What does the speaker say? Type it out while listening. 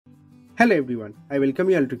Hello everyone, I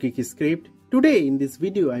welcome you all to Geeky Script. Today in this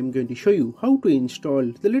video I am going to show you how to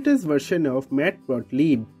install the latest version of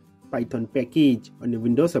Matplotlib Python package on your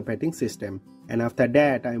Windows operating system. And after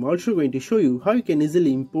that I am also going to show you how you can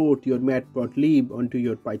easily import your Matplotlib onto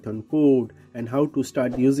your Python code and how to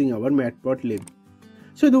start using our Matplotlib.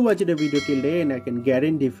 So do watch the video till the end. I can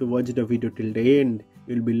guarantee if you watch the video till the end,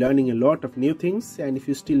 you will be learning a lot of new things, and if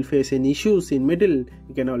you still face any issues in middle,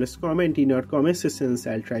 you can always comment in your comment sections.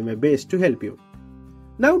 I'll try my best to help you.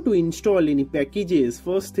 Now to install any packages,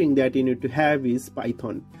 first thing that you need to have is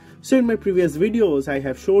Python. So in my previous videos, I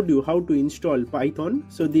have showed you how to install Python.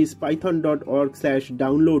 So this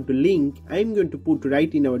python.org/download link, I'm going to put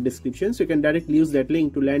right in our description. So you can directly use that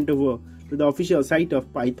link to land over to the official site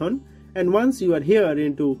of Python. And once you are here, you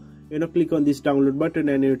need to click on this download button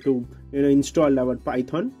and you need to install our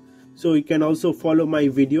Python. So you can also follow my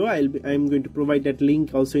video. I'm going to provide that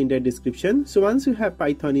link also in the description. So once you have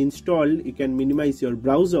Python installed, you can minimize your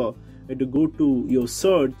browser and to go to your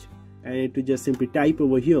search and to just simply type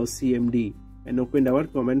over here cmd and open our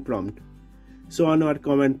command prompt. So on our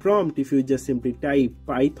command prompt, if you just simply type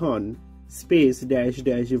python space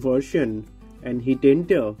 -- version and hit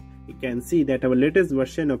enter, you can see that our latest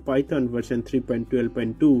version of Python version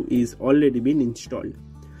 3.12.2 is already been installed.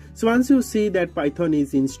 So once you see that Python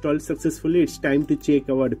is installed successfully, it's time to check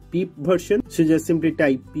our pip version. So just simply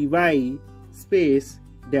type py space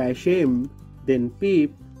 -m, then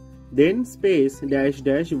pip, then space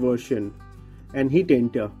 -- version and hit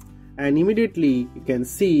enter. And immediately you can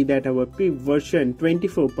see that our pip version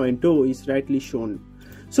 24.0 is rightly shown.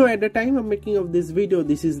 So at the time of making of this video,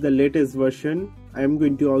 this is the latest version. I am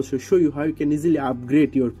going to also show you how you can easily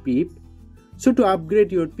upgrade your pip. So to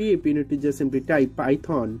upgrade your pip, you need to just simply type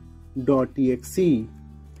python.exe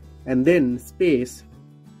and then space,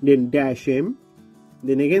 then -m,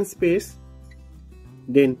 then again space,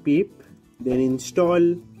 then pip, then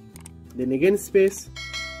install, then again space,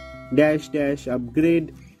 --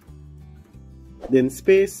 upgrade, then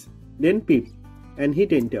space, then pip and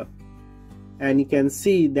hit enter. And you can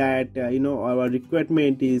see that our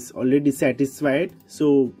requirement is already satisfied.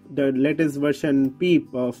 So the latest version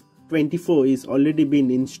pip of 24 is already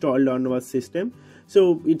been installed on our system.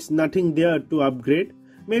 So it's nothing there to upgrade.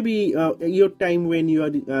 Maybe your time when you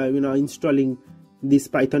are installing these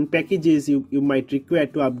Python packages, you might require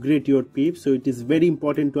to upgrade your pip. So it is very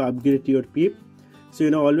important to upgrade your pip. So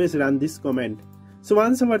always run this command. So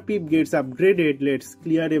once our pip gets upgraded, let's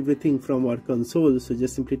clear everything from our console. So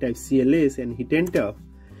just simply type cls and hit enter.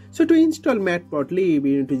 So to install Matplotlib,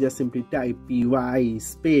 you need to just simply type py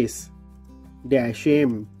space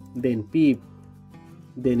 -m, then pip,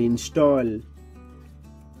 then install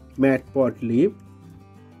Matplotlib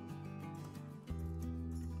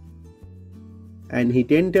and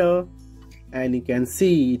hit enter. And you can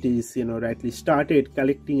see it is rightly started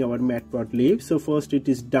collecting our Matplotlib. So first it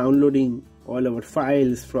is downloading all our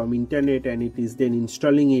files from internet and it is then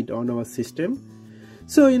installing it on our system.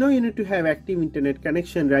 So you need to have active internet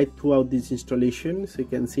connection right throughout this installation. So you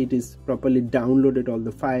can see it is properly downloaded all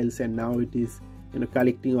the files and now it is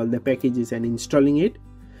collecting all the packages and installing it.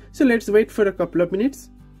 So let's wait for a couple of minutes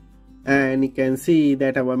and you can see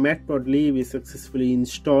that our Matplotlib is successfully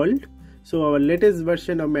installed. So our latest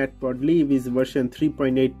version of Matplotlib is version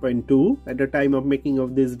 3.8.2 at the time of making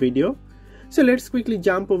of this video. So let's quickly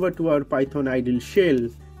jump over to our Python idle shell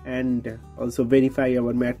and also verify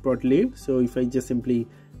our Matplotlib. So if I just simply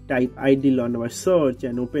type idle on our search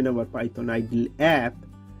and open our Python idle app,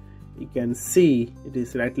 you can see it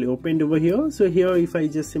is rightly opened over here. So here if I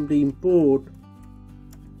just simply import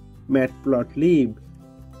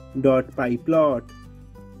matplotlib.pyplot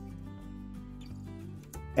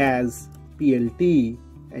as plt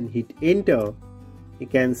and hit enter, you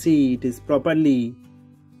can see it is properly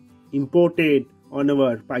imported on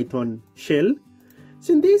our Python shell.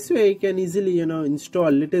 So in this way you can easily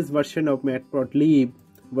install latest version of Matplotlib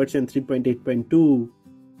version 3.8.2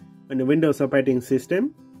 on the Windows operating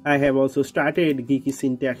system. I have also started Geeky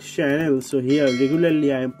Syntax channel. So here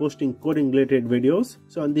regularly I am posting coding related videos.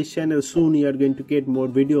 So on this channel soon you are going to get more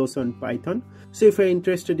videos on Python. So if you are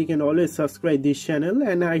interested, you can always subscribe this channel.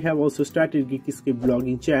 And I have also started Geeky Script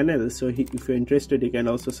blogging channel. So if you are interested, you can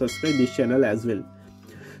also subscribe this channel as well.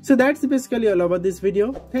 So that's basically all about this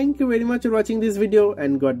video. Thank you very much for watching this video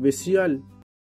and God bless you all.